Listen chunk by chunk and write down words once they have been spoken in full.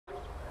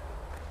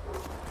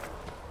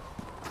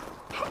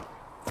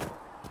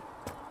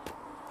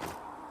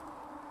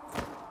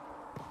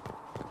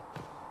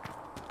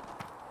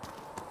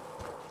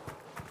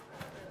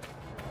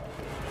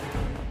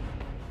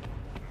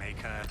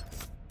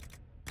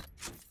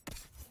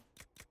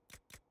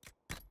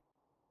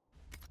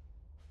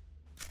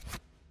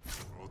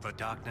The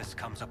darkness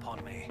comes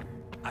upon me.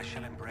 I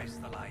shall embrace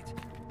the light.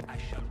 I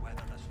shall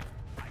weather the storm.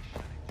 I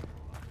shall endure.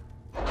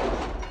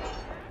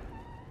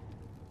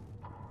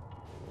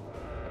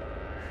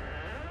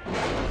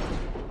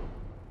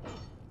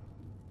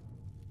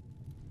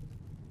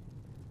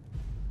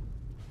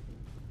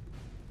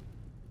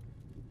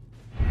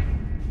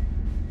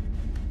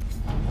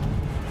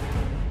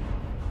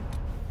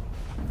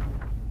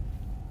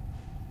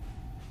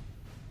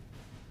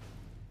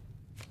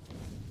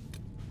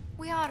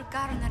 We are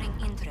garnering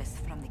interest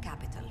from the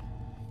capital.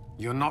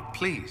 You're not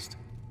pleased?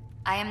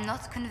 I am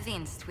not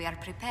convinced we are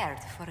prepared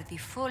for the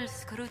full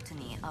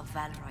scrutiny of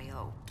Val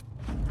Royeaux.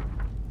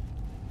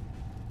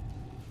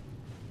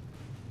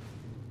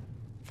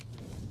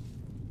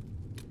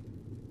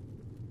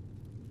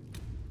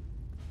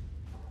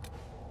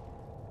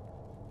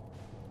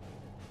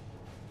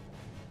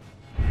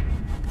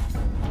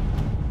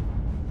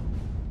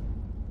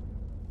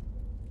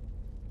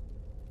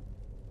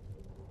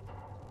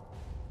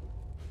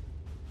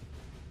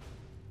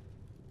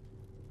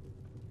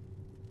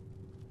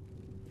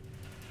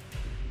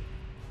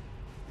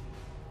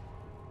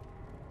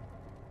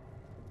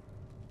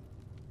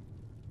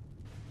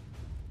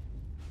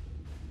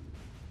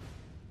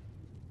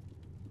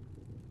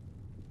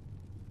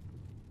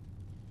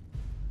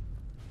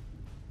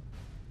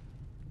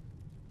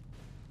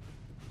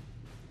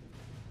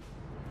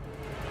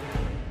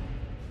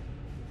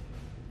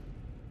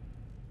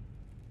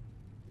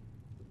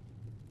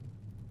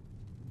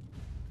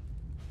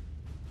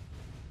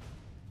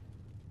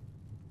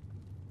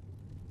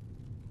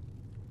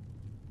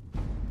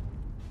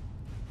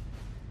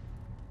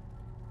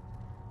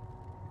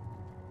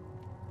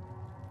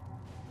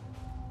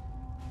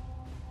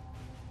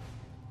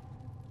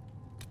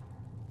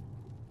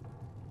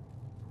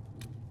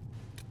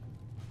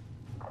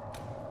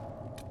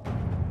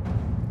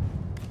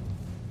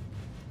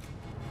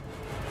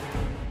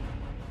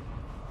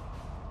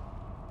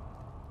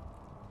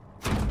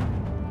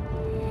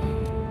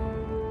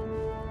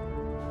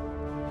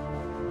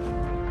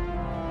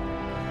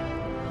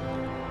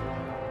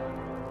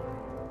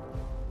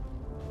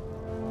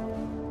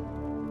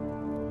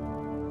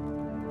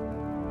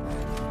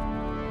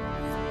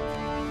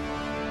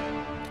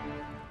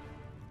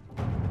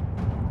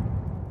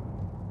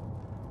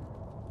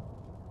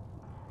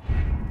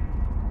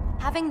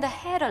 Having the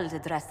Herald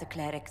address the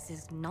clerics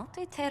is not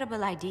a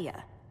terrible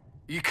idea.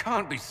 You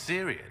can't be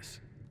serious.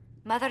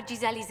 Mother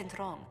Giselle isn't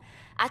wrong.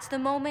 At the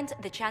moment,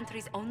 the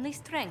Chantry's only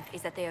strength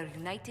is that they are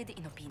united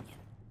in opinion.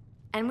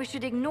 And we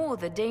should ignore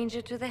the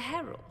danger to the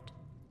Herald.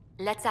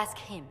 Let's ask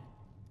him.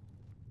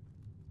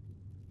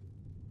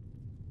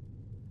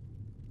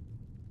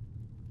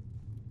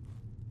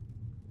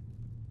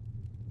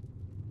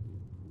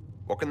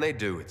 What can they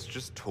do? It's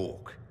just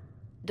talk.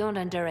 Don't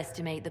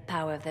underestimate the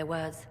power of their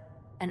words.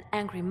 An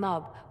angry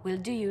mob will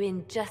do you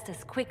in just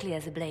as quickly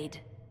as a blade.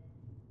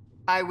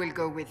 I will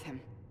go with him.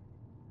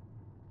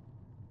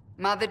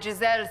 Mother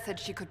Giselle said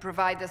she could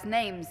provide us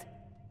names.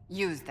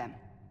 Use them.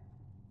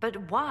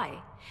 But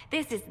why?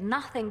 This is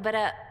nothing but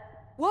a...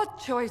 What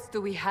choice do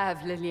we have,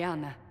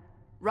 Liliana?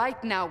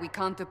 Right now, we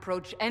can't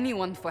approach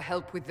anyone for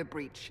help with the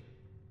breach.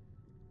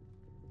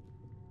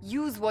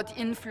 Use what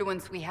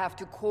influence we have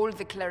to call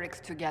the clerics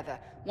together.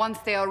 Once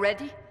they are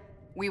ready,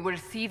 we will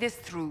see this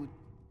through.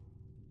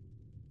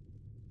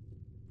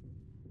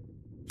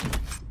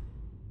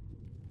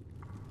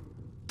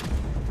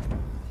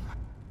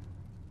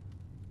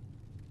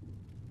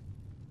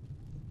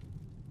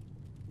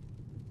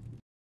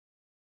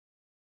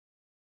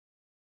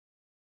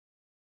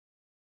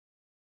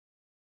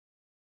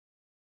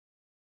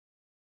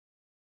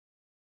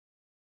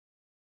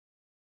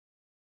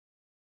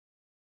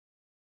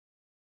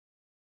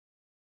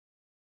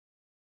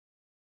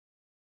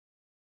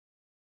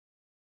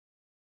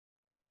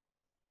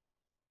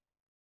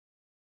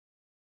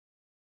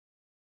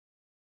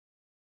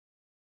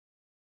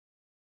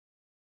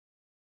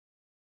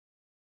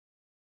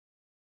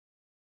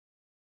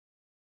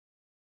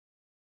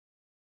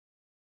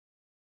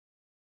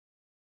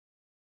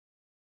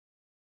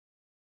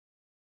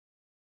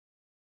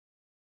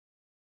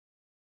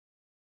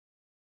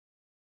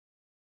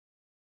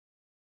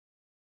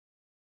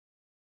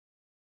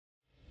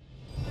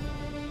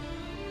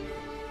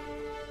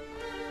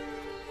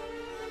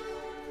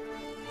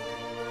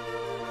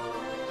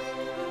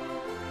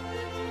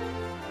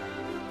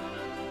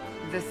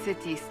 The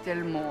city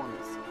still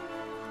mourns.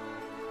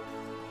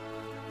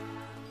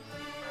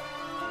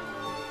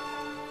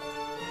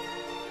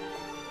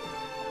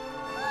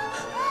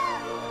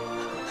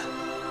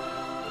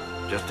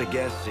 Just a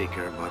guess,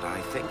 Seeker, but I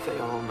think they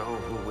all know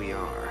who we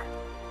are.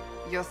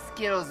 Your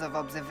skills of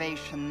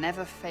observation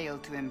never fail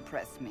to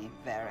impress me,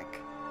 Varric.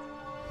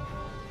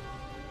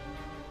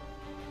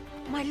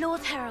 My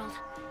Lord Herald!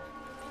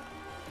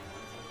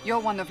 You're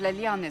one of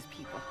Leliana's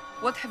people.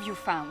 What have you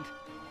found?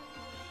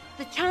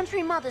 The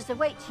Chantry Mothers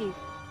await you,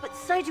 but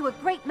so do a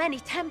great many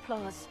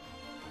Templars.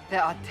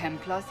 There are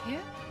Templars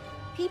here?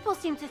 People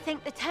seem to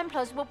think the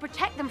Templars will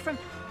protect them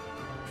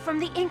from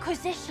the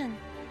Inquisition.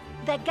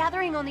 They're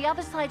gathering on the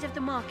other side of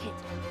the market.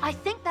 I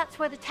think that's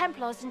where the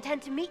Templars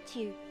intend to meet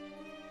you.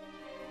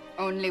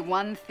 Only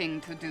one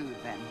thing to do,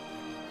 then.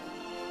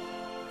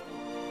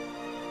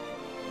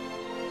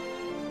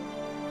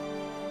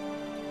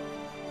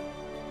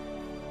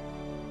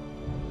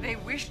 They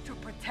wish to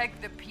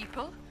protect the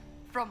people?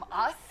 From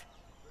us?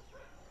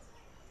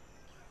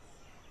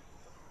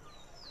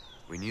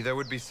 We knew there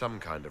would be some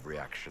kind of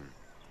reaction.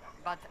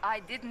 But I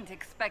didn't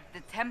expect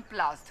the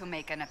Templars to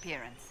make an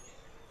appearance.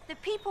 The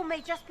people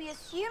may just be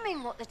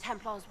assuming what the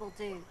Templars will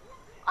do.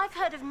 I've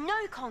heard of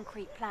no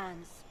concrete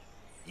plans.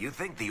 You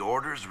think the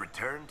Order's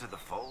return to the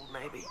fold,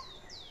 maybe?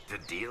 To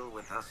deal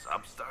with us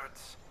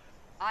upstarts?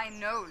 I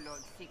know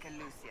Lord Seeker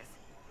Lucius.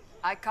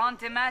 I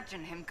can't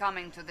imagine him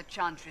coming to the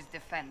Chantry's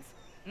defense.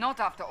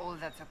 Not after all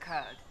that's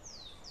occurred.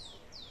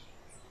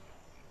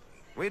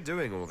 We're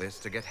doing all this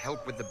to get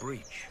help with the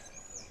breach.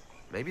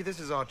 Maybe this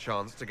is our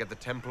chance to get the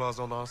Templars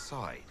on our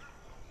side.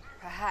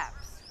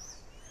 Perhaps.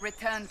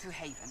 Return to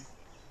Haven.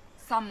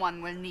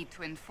 Someone will need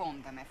to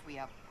inform them if we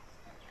are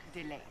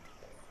delayed.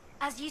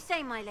 As you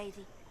say, my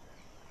lady.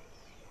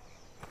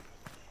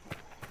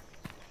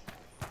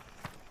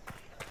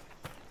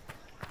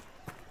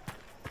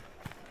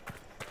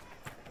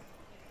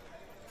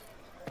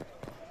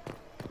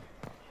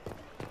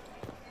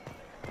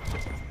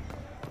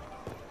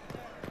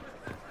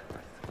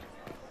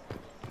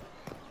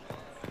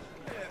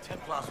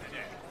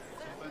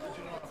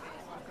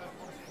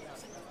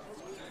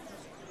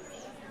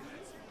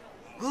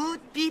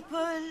 Good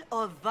people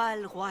of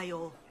Val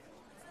Royal,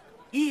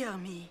 hear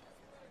me.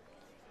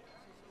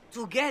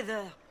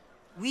 Together,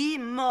 we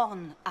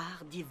mourn our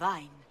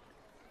divine.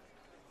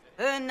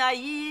 A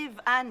naive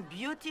and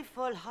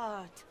beautiful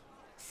heart,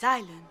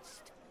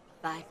 silenced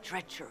by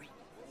treachery.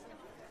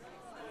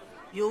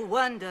 You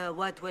wonder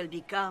what will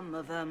become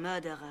of a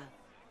murderer.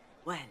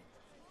 Well,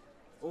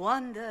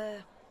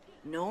 wonder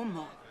no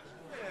more.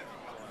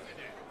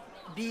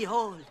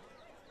 Behold,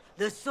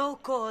 the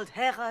so-called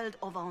Herald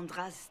of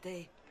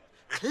Andraste,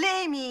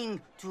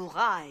 claiming to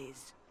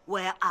rise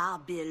where our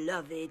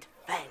beloved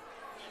fell.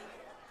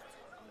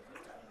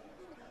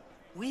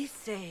 We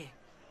say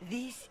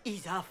this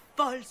is a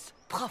false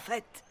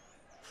prophet.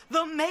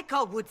 The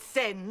Maker would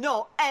send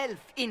no elf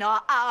in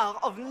our hour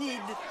of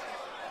need.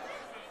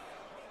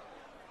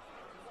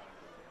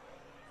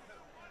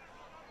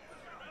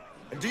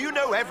 And do you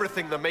know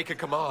everything the Maker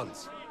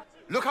commands?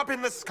 Look up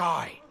in the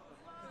sky.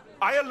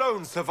 I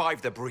alone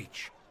survived the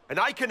breach, and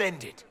I can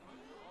end it.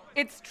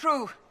 It's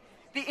true.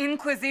 The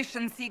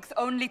Inquisition seeks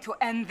only to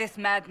end this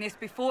madness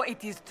before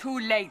it is too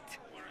late.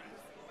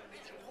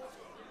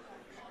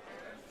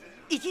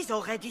 It is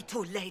already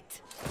too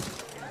late.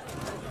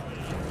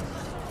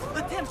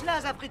 The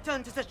Templars have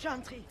returned to the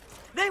Chantry.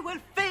 They will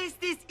face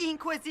this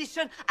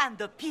Inquisition, and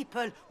the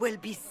people will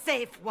be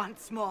safe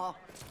once more.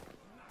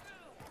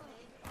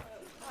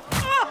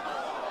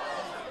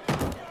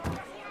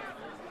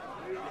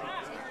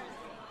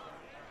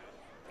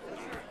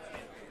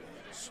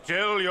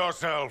 Still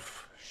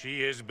yourself.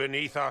 She is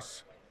beneath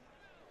us.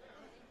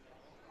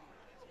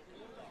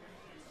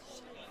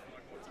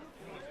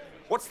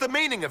 What's the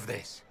meaning of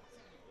this?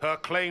 Her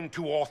claim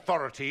to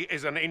authority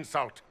is an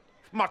insult,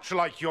 much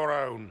like your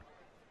own.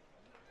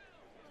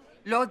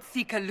 Lord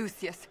Seeker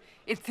Lucius,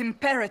 it's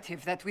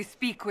imperative that we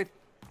speak with...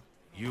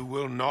 You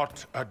will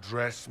not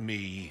address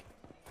me.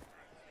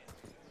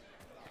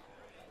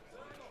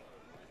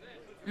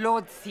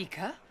 Lord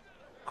Seeker?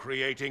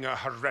 Creating a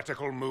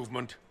heretical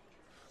movement.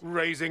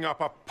 Raising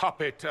up a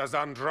puppet as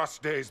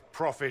Andraste's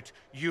prophet.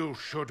 You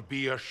should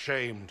be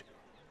ashamed.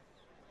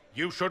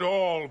 You should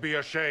all be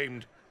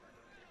ashamed.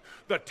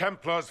 The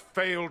Templars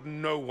failed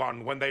no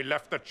one when they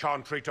left the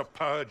Chantry to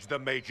purge the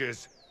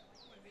mages.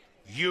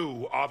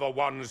 You are the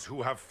ones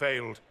who have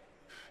failed.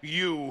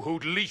 You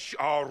who'd leash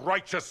our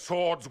righteous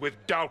swords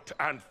with doubt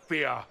and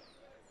fear.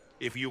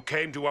 If you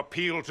came to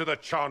appeal to the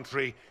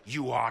Chantry,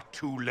 you are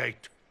too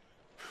late.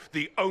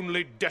 The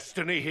only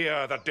destiny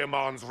here that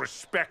demands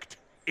respect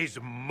is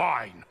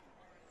mine.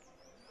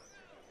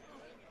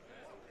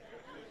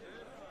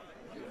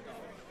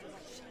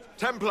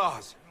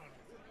 Templars!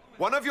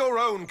 One of your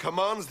own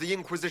commands the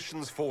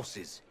Inquisition's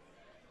forces.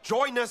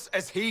 Join us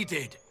as he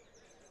did.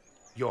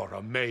 You're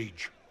a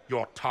mage.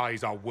 Your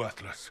ties are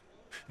worthless.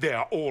 They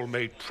are all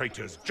made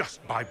traitors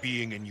just by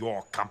being in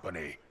your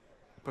company.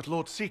 But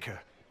Lord Seeker,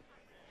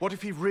 what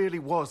if he really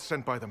was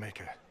sent by the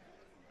Maker?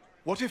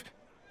 What if...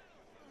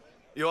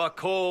 You are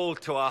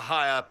called to a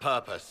higher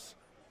purpose.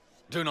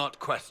 Do not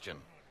question.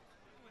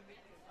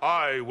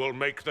 I will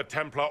make the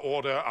Templar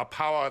Order a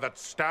power that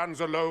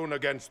stands alone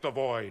against the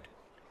Void.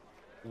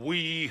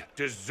 We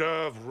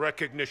deserve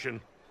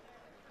recognition.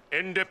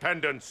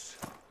 Independence.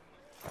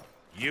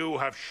 You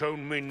have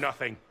shown me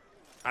nothing,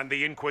 and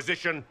the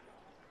Inquisition,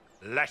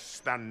 less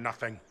than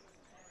nothing.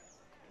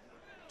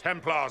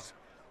 Templars,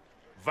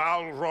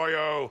 Val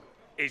Royal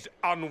is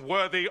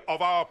unworthy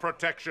of our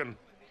protection.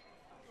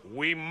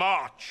 We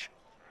march.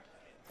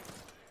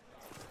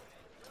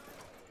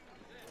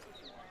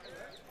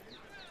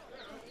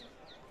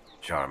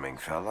 Charming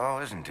fellow,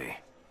 isn't he?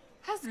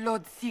 Has Has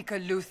Lord Seeker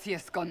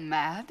Lucius gone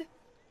mad?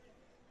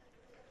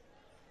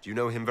 Do you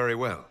know him very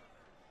well?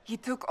 He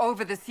took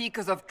over the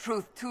Seekers of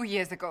Truth 2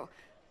 years ago,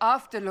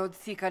 after Lord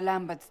Seeker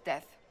Lambert's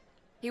death.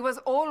 He was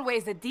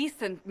always a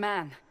decent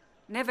man,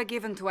 never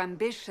given to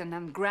ambition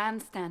and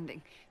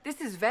grandstanding.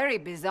 This is very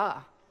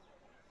bizarre.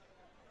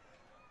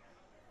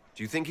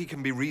 Do you think he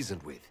can be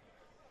reasoned with?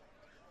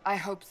 I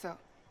hope so.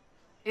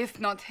 If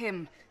not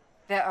him,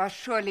 there are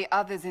surely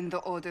others in the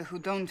Order who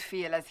don't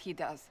feel as he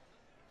does.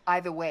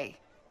 Either way,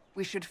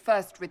 we should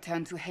first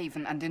return to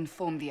Haven and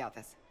inform the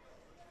others.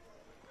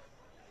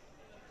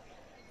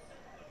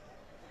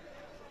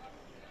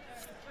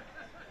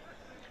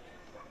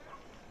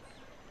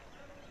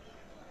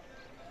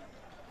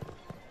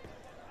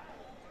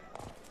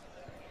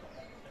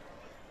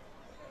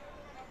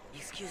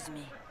 Excuse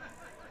me,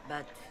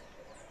 but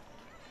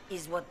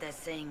is what they're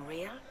saying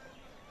real?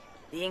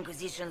 The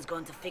Inquisition's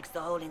going to fix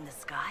the hole in the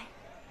sky?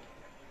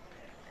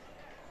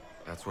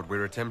 That's what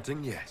we're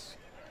attempting, yes.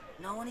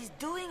 No one is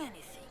doing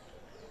anything.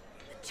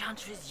 The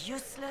Chantry is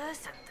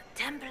useless, and the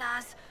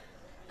Templars...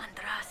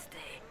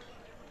 Andraste.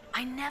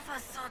 I never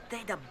thought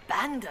they'd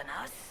abandon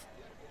us.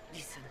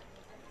 Listen,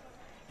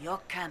 your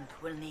camp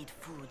will need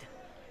food.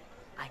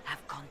 I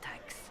have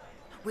contacts.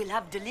 We'll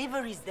have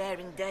deliveries there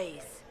in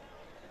days.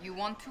 You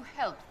want to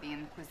help the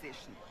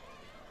Inquisition?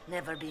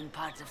 Never been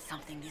part of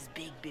something this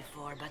big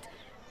before, but...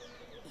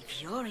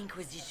 if your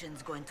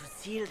Inquisition's going to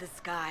seal the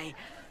sky,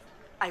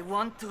 I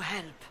want to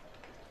help.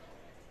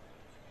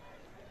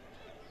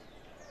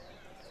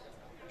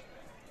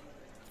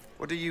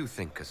 What do you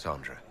think,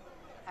 Cassandra?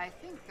 I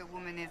think the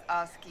woman is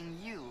asking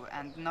you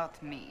and not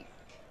me.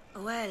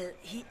 Well,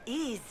 he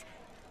is...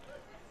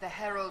 the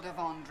Herald of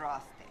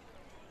Andraste.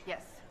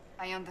 Yes,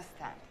 I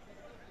understand.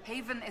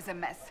 Haven is a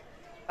mess,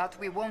 but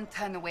we won't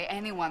turn away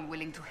anyone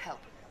willing to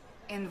help.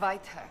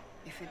 Invite her,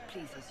 if it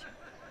pleases you.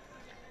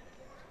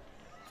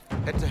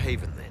 Head to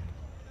Haven, then.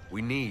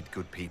 We need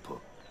good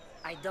people.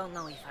 I don't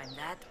know if I'm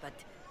that, but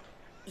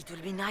it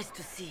will be nice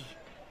to see.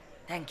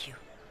 Thank you.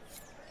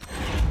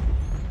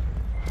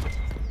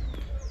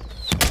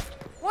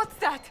 What's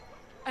that?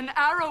 An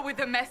arrow with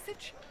a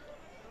message?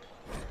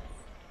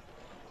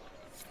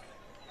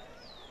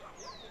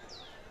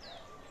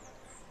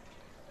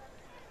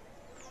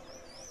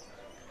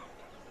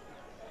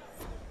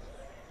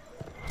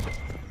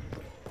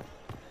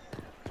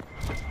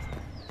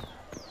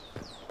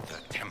 The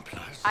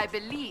Templars? I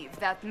believe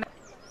that...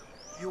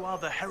 You are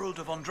the Herald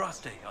of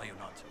Andraste, are you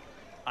not?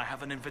 I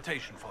have an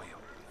invitation for you.